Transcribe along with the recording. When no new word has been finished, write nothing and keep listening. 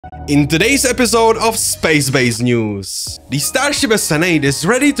In today's episode of Space-Based News, the Starship SN8 is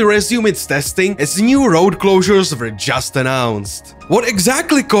ready to resume its testing as new road closures were just announced. What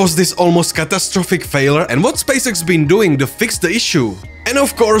exactly caused this almost catastrophic failure and what SpaceX been doing to fix the issue? And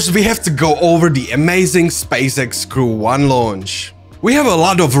of course, we have to go over the amazing SpaceX Crew 1 launch. We have a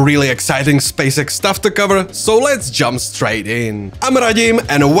lot of really exciting SpaceX stuff to cover, so let's jump straight in. I'm Radim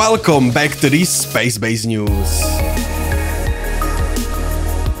and welcome back to the Space-Based News.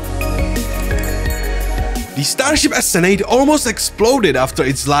 The Starship SN8 almost exploded after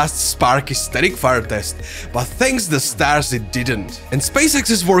its last sparky static fire test, but thanks the stars it didn't. And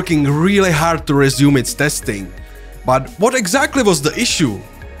SpaceX is working really hard to resume its testing. But what exactly was the issue?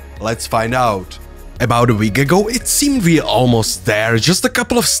 Let's find out. About a week ago, it seemed we were almost there, just a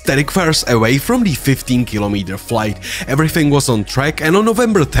couple of static fires away from the 15-kilometer flight. Everything was on track, and on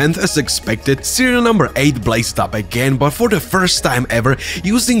November 10th, as expected, serial number 8 blazed up again, but for the first time ever,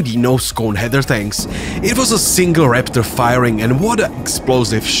 using the nose cone header tanks. It was a single Raptor firing, and what an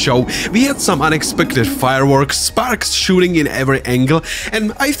explosive show. We had some unexpected fireworks, sparks shooting in every angle,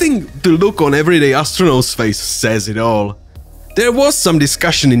 and I think the look on everyday astronauts' face says it all. There was some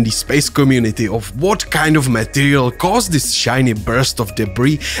discussion in the space community of what kind of material caused this shiny burst of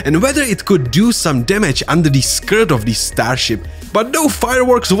debris and whether it could do some damage under the skirt of the Starship. But though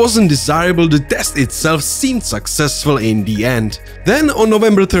fireworks wasn't desirable, the test itself seemed successful in the end. Then on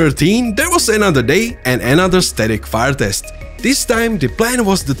November 13, there was another day and another static fire test. This time the plan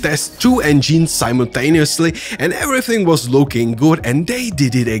was to test 2 engines simultaneously and everything was looking good, and they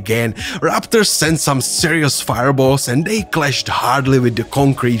did it again. Raptors sent some serious fireballs and they clashed hardly with the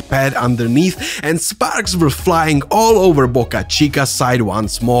concrete pad underneath, and sparks were flying all over Boca Chica side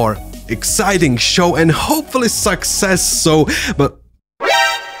once more. Exciting show and hopefully success, but...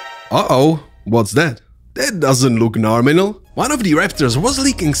 Uh-oh, what's that? That doesn't look normal. One of the Raptors was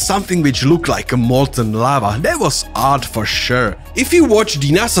leaking something which looked like a molten lava. That was odd for sure. If you watched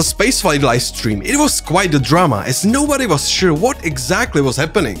the NASA spaceflight live stream, it was quite a drama as nobody was sure what exactly was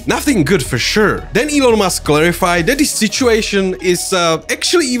happening. Nothing good for sure. Then Elon Musk clarified that the situation is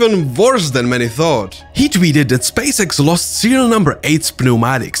actually even worse than many thought. He tweeted that SpaceX lost serial number 8's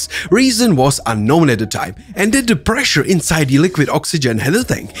pneumatics. Reason was unknown at the time, and that the pressure inside the liquid oxygen header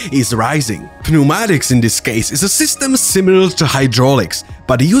tank is rising. Pneumatics in this case is a system similar to hydraulics,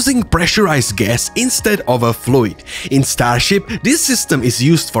 but using pressurized gas instead of a fluid. In Starship, this system is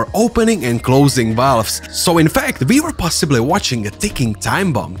used for opening and closing valves, so in fact we were possibly watching a ticking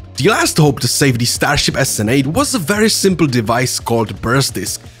time bomb. The last hope to save the Starship SN8 was a very simple device called burst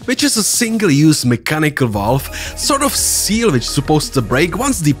disc, which is a single-use mechanical valve, sort of seal which is supposed to break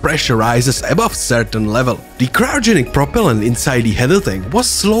once the pressure rises above certain level. The cryogenic propellant inside the header tank was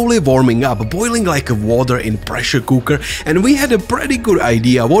slowly warming up, boiling like a water in pressure cooker, and we had a pretty good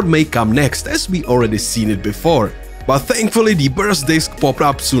idea what may come next as we already seen it before. But thankfully the burst disc popped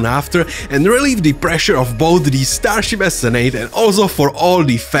up soon after and relieved the pressure of both the Starship SN8 and also for all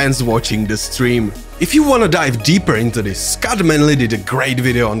the fans watching the stream. If you wanna dive deeper into this, Scott Manley did a great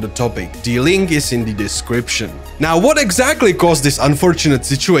video on the topic. The link is in the description. Now, what exactly caused this unfortunate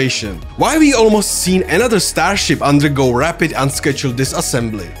situation? Why we almost seen another Starship undergo rapid unscheduled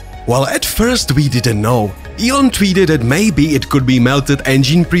disassembly? Well, at first we didn't know. Elon tweeted that maybe it could be melted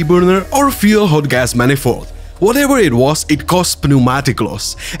engine preburner or fuel hot gas manifold. Whatever it was, it caused pneumatic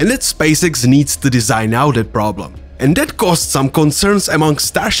loss, and that SpaceX needs to design out that problem. And that caused some concerns among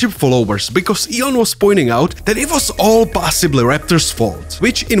Starship followers, because Elon was pointing out that it was all possibly Raptor's fault,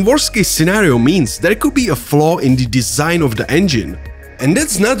 which in worst case scenario means there could be a flaw in the design of the engine. And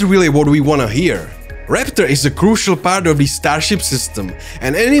that's not really what we wanna hear. Raptor is a crucial part of the Starship system,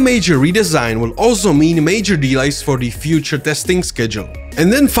 and any major redesign will also mean major delays for the future testing schedule.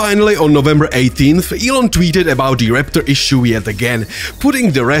 And then finally on November 18th, Elon tweeted about the Raptor issue yet again,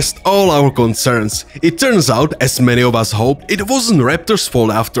 putting to rest all our concerns. It turns out, as many of us hoped, it wasn't Raptor's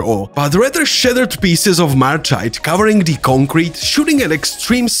fault after all, but rather shattered pieces of marchite covering the concrete, shooting at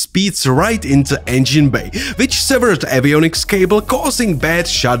extreme speeds right into engine bay, which severed avionics cable, causing bad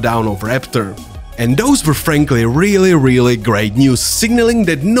shutdown of Raptor. And those were frankly really great news, signaling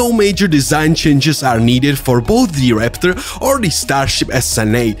that no major design changes are needed for both the Raptor or the Starship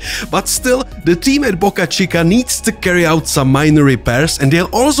SN8. But still, the team at Boca Chica needs to carry out some minor repairs, and they'll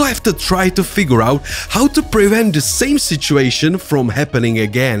also have to try to figure out how to prevent the same situation from happening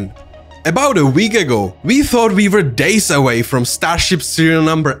again. About a week ago, we thought we were days away from Starship serial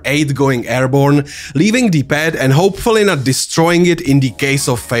number 8 going airborne, leaving the pad and hopefully not destroying it in the case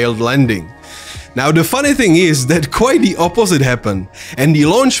of failed landing. Now the funny thing is that quite the opposite happened, and the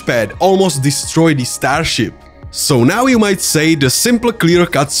launch pad almost destroyed the Starship. So now you might say the simple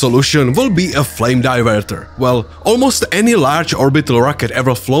clear-cut solution will be a flame diverter. Well, almost any large orbital rocket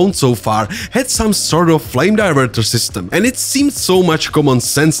ever flown so far had some sort of flame diverter system, and it seemed so much common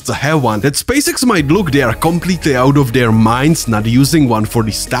sense to have one that SpaceX might look they are completely out of their minds not using one for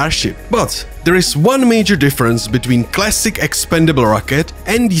the Starship. But there is one major difference between classic expandable rocket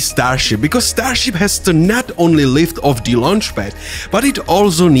and the Starship, because Starship has to not only lift off the launch pad, but it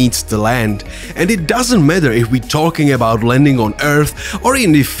also needs to land. And it doesn't matter if we're talking about landing on Earth or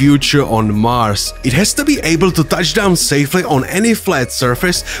in the future on Mars. It has to be able to touch down safely on any flat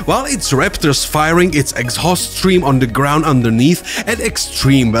surface while its Raptor's firing its exhaust stream on the ground underneath at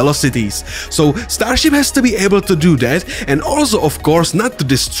extreme velocities. So Starship has to be able to do that, and also of course not to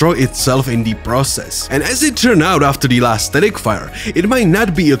destroy itself in the process. And as it turned out after the last static fire, it might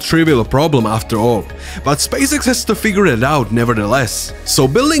not be a trivial problem after all, but SpaceX has to figure it out nevertheless. So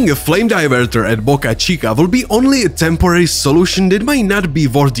building a flame diverter at Boca Chica will be only a temporary solution that might not be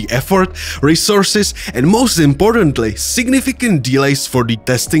worth the effort, resources, and most importantly, significant delays for the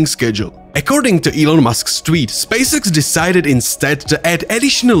testing schedule. According to Elon Musk's tweet, SpaceX decided instead to add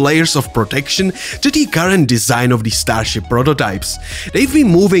additional layers of protection to the current design of the Starship prototypes. They've been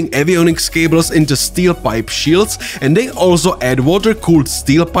moving avionics cables into steel pipe shields, and they also add water-cooled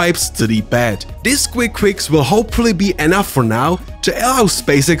steel pipes to the pad. This quick fix will hopefully be enough for now to allow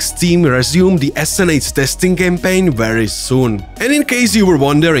SpaceX team resume the SN8's testing campaign very soon. And in case you were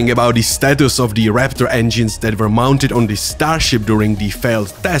wondering about the status of the Raptor engines that were mounted on the Starship during the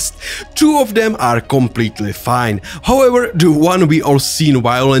failed test, 2 of them are completely fine. However, the one we all seen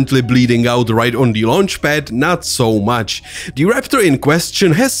violently bleeding out right on the launch pad, not so much. The Raptor in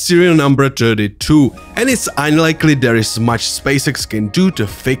question has serial number 32, and it's unlikely there is much SpaceX can do to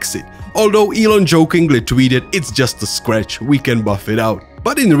fix it. Although Elon jokingly tweeted, "It's just a scratch, we can buff it out."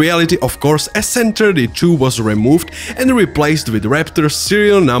 But in reality, of course, SN32 was removed and replaced with Raptor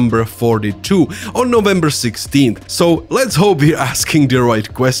serial number 42 on November 16th. So let's hope we're asking the right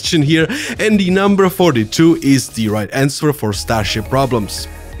question here, and the number 42 is the right answer for Starship problems.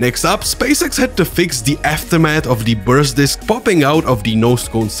 Next up, SpaceX had to fix the aftermath of the burst disk popping out of the nose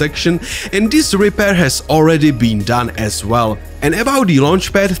cone section, and this repair has already been done as well. And about the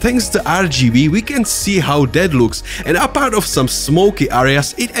launch pad, thanks to RGB, we can see how that looks, and apart of some smoky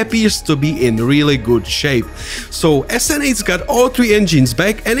areas, it appears to be in really good shape. So SN8's got all 3 engines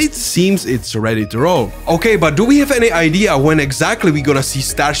back, and it seems it's ready to roll. Okay, but do we have any idea when exactly we're gonna see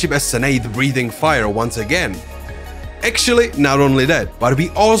Starship SN8 breathing fire once again? Actually, not only that, but we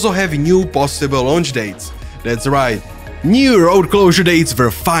also have new possible launch dates. That's right. New road closure dates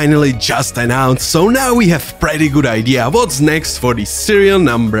were finally just announced, so now we have pretty good idea what's next for the serial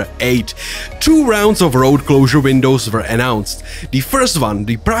number 8. 2 rounds of road closure windows were announced. The first one,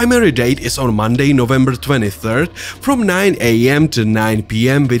 the primary date, is on Monday, November 23rd from 9 AM to 9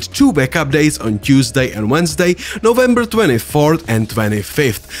 PM, with 2 backup dates on Tuesday and Wednesday, November 24th and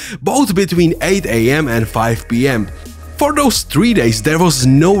 25th, both between 8 AM and 5 PM. For those 3 days, there was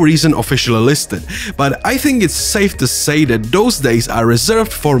no reason officially listed, but I think it's safe to say that those days are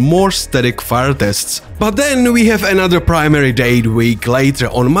reserved for more static fire tests. But then we have another primary date week later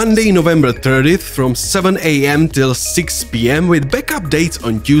on Monday, November 30th from 7 AM till 6 PM, with backup dates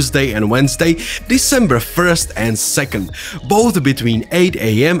on Tuesday and Wednesday, December 1st and 2nd, both between 8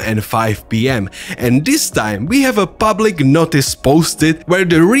 AM and 5 PM. And this time we have a public notice posted where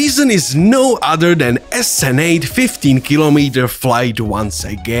the reason is no other than SN8 15-kilometer flight once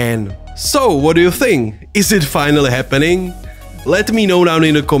again. So what do you think? Is it finally happening? Let me know down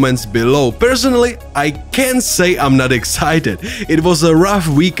in the comments below. Personally, I can't say I'm not excited. It was a rough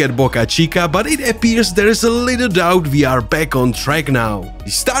week at Boca Chica, but it appears there is a little doubt we are back on track now. The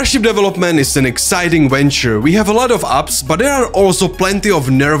Starship development is an exciting venture. We have a lot of ups, but there are also plenty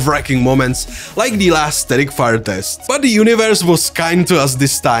of nerve-wracking moments, like the last static fire test. But the universe was kind to us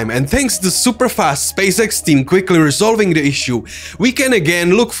this time, and thanks to super fast SpaceX team quickly resolving the issue, we can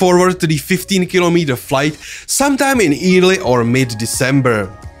again look forward to the 15-kilometer flight sometime in early or mid-December.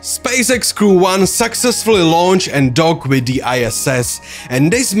 SpaceX Crew 1 successfully launched and docked with the ISS,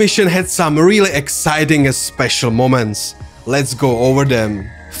 and this mission had some really exciting and special moments. Let's go over them.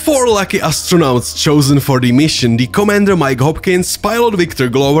 4 lucky astronauts chosen for the mission, the Commander Mike Hopkins, pilot Victor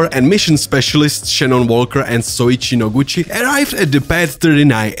Glover, and mission specialists Shannon Walker and Soichi Noguchi, arrived at the pad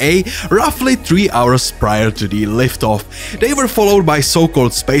 39A roughly 3 hours prior to the liftoff. They were followed by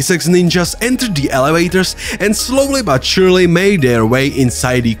so-called SpaceX ninjas, entered the elevators, and slowly but surely made their way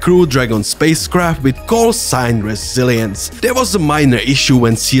inside the Crew Dragon spacecraft with call sign Resilience. There was a minor issue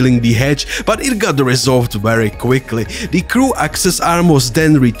when sealing the hatch, but it got resolved very quickly. The crew access arm was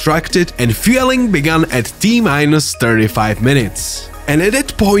then retracted and fueling began at T-minus 35 minutes. And at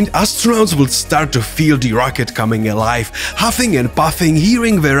that point, astronauts would start to feel the rocket coming alive, huffing and puffing,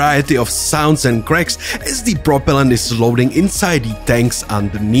 hearing variety of sounds and cracks as the propellant is loading inside the tanks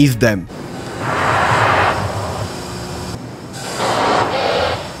underneath them.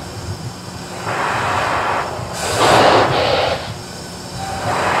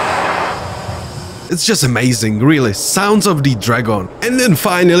 It's just amazing, really, sounds of the Dragon. And then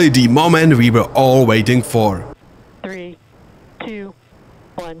finally the moment we were all waiting for. 3, 2,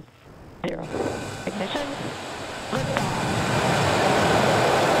 1, 0. Ignition.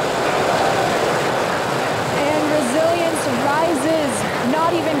 And resilience rises.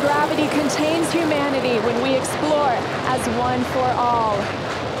 Not even gravity contains humanity when we explore as one for all.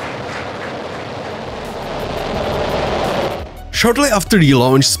 Shortly after the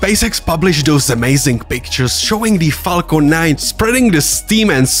launch, SpaceX published those amazing pictures showing the Falcon 9 spreading the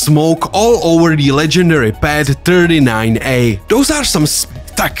steam and smoke all over the legendary pad 39A. Those are some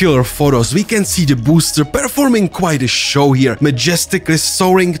spectacular photos. We can see the booster performing quite a show here, majestically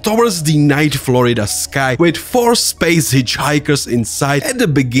soaring towards the night Florida sky with 4 space hitchhikers inside at the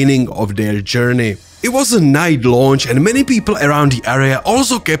beginning of their journey. It was a night launch and many people around the area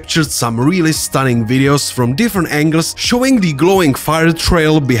also captured some really stunning videos from different angles showing the glowing fire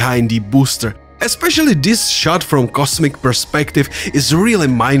trail behind the booster. Especially this shot from cosmic perspective is really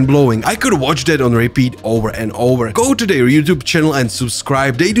mind-blowing. I could watch that on repeat over and over. Go to their YouTube channel and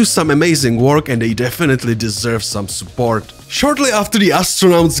subscribe. They do some amazing work and they definitely deserve some support. Shortly after the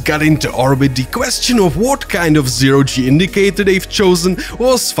astronauts got into orbit, the question of what kind of zero-G indicator they've chosen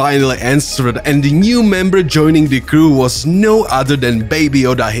was finally answered, and the new member joining the crew was no other than Baby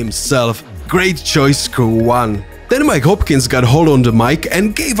Yoda himself. Great choice, Crew 1. Then Mike Hopkins got hold on the mic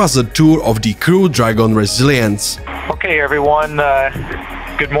and gave us a tour of the Crew Dragon Resilience. Okay everyone,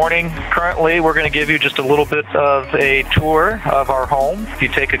 good morning. Currently we're going to give you just a little bit of a tour of our home. If you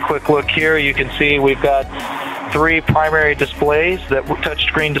take a quick look here, you can see we've got 3 primary displays,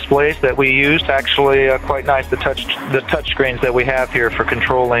 touchscreen displays that we use. Actually quite nice, the touch screens that we have here for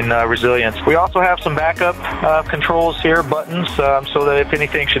controlling resilience. We also have some backup controls here, buttons, so that if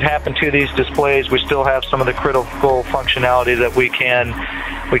anything should happen to these displays, we still have some of the critical functionality that we can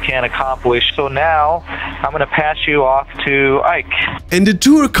accomplish. So now I'm going to pass you off to Ike. And the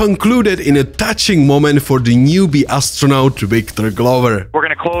tour concluded in a touching moment for the newbie astronaut Victor Glover. We're going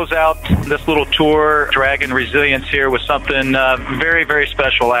to close out this little tour, Dragon Resilience, here with something very, very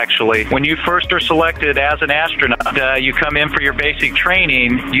special actually. When you first are selected as an astronaut, you come in for your basic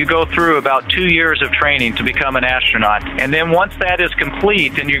training. You go through about 2 years of training to become an astronaut. And then once that is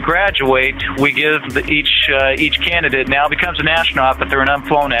complete and you graduate, we give each candidate now becomes an astronaut, but they're an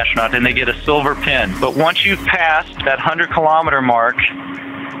unflown astronaut, and they get a silver pin. But once you've passed that 100-kilometer mark,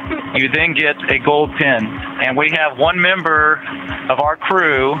 you then get a gold pin. And we have one member of our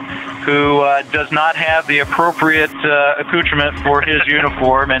crew who does not have the appropriate accoutrement for his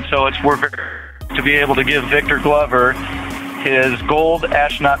uniform, and so we're to be able to give Victor Glover his gold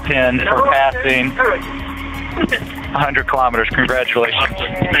astronaut pin for passing 100 kilometers. Congratulations.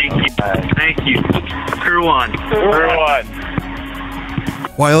 Thank you. Thank you. Crew 1. Crew 1.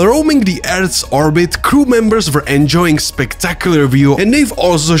 While roaming the Earth's orbit, crew members were enjoying spectacular view, and they've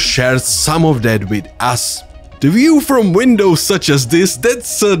also shared some of that with us. The view from windows such as this,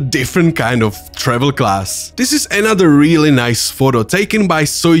 that's a different kind of travel class. This is another really nice photo taken by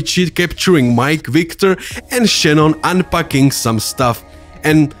Soichi capturing Mike, Victor and Shannon unpacking some stuff.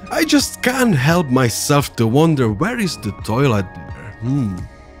 And I just can't help myself to wonder, where is the toilet there?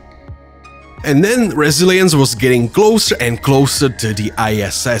 And then Resilience was getting closer and closer to the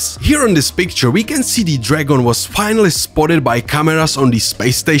ISS. Here on this picture we can see the Dragon was finally spotted by cameras on the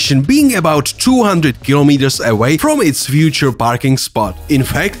space station, being about 200 kilometers away from its future parking spot. In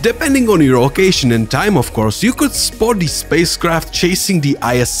fact, depending on your location and time of course, you could spot the spacecraft chasing the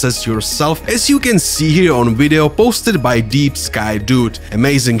ISS yourself, as you can see here on video posted by Deep Sky Dude.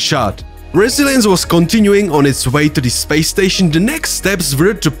 Amazing shot. Resilience was continuing on its way to the space station. The next steps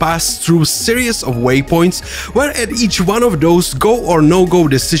were to pass through a series of waypoints, where at each one of those go or no-go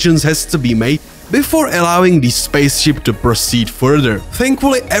decisions has to be made before allowing the spaceship to proceed further.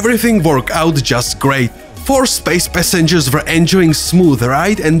 Thankfully, everything worked out just great. 4 space passengers were enjoying smooth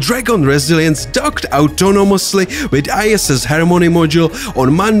ride, and Dragon Resilience docked autonomously with ISS Harmony module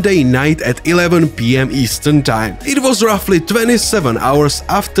on Monday night at 11 PM Eastern Time. It was roughly 27 hours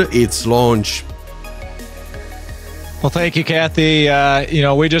after its launch. Well, thank you, Kathy.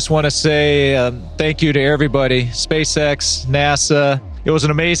 We just want to say thank you to everybody, SpaceX, NASA, It was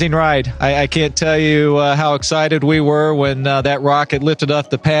an amazing ride. I can't tell you how excited we were when that rocket lifted off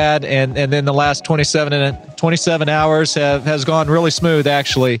the pad, and then the last 27 hours has gone really smooth,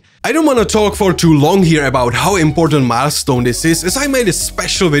 actually. I don't want to talk for too long here about how important milestone this is, as I made a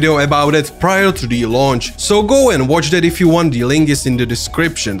special video about it prior to the launch, so go and watch that if you want. The link is in the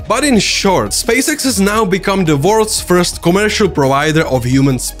description. But in short, SpaceX has now become the world's first commercial provider of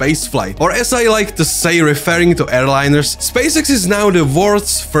human spaceflight, or as I like to say, referring to airliners, SpaceX is now the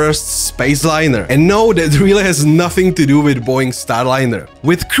world's first spaceliner. And no, that really has nothing to do with Boeing Starliner.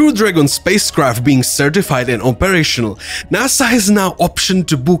 With Crew Dragon spacecraft being certified and operational, NASA has now option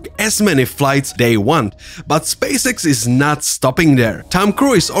to book as many flights they want, but SpaceX is not stopping there. Tom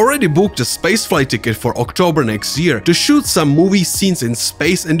Cruise already booked a spaceflight ticket for October next year to shoot some movie scenes in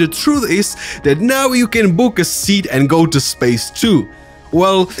space, and the truth is that now you can book a seat and go to space too.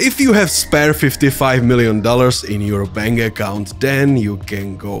 Well, if you have spare $55 million in your bank account, then you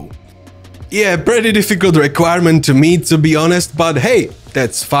can go. Yeah, pretty difficult requirement to meet, to be honest, but hey,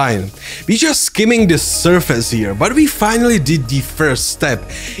 that's fine. We're just skimming the surface here, but we finally did the first step.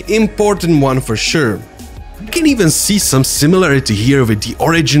 Important one for sure. You can even see some similarity here with the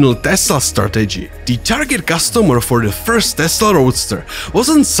original Tesla strategy. The target customer for the first Tesla Roadster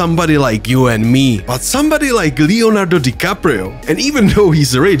wasn't somebody like you and me, but somebody like Leonardo DiCaprio. And even though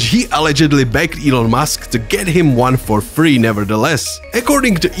he's rich, he allegedly begged Elon Musk to get him one for free nevertheless,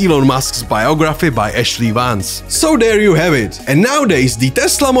 according to Elon Musk's biography by Ashley Vance. So there you have it. And nowadays, the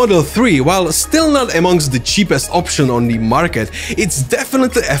Tesla Model 3, while still not amongst the cheapest option on the market, it's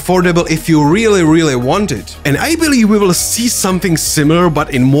definitely affordable if you really want it. And I believe we will see something similar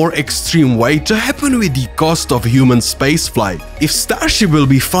but in more extreme way to happen with the cost of human spaceflight. If Starship will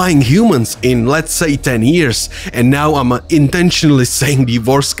be flying humans in, let's say, 10 years, and now I'm intentionally saying the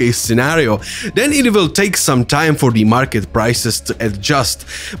worst case scenario, then it will take some time for the market prices to adjust.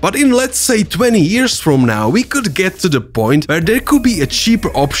 But in, let's say, 20 years from now, we could get to the point where there could be a cheaper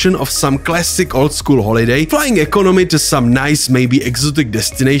option of some classic old school holiday, flying economy to some nice, maybe exotic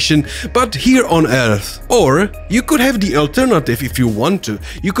destination, but here on Earth. Or you could have the alternative if you want to.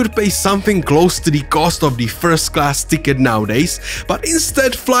 You could pay something close to the cost of the first class ticket nowadays, but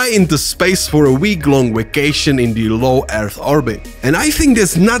instead fly into space for a week-long vacation in the low Earth orbit. And I think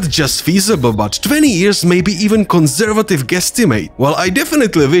that's not just feasible, but 20 years maybe even conservative guesstimate. Well, I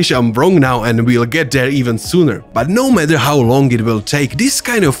definitely wish I'm wrong now and we'll get there even sooner. But no matter how long it will take, this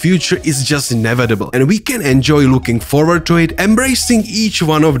kind of future is just inevitable, and we can enjoy looking forward to it, embracing each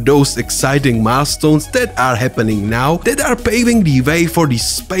one of those exciting milestones that are happening now, that are paving the way for the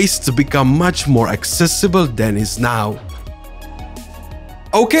space to become much more accessible than is now.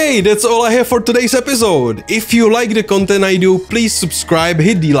 Okay, that's all I have for today's episode. If you like the content I do, please subscribe,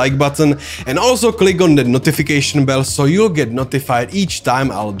 hit the like button, and also click on the notification bell so you'll get notified each time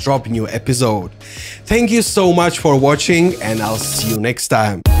I'll drop a new episode. Thank you so much for watching, and I'll see you next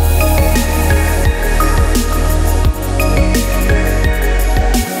time.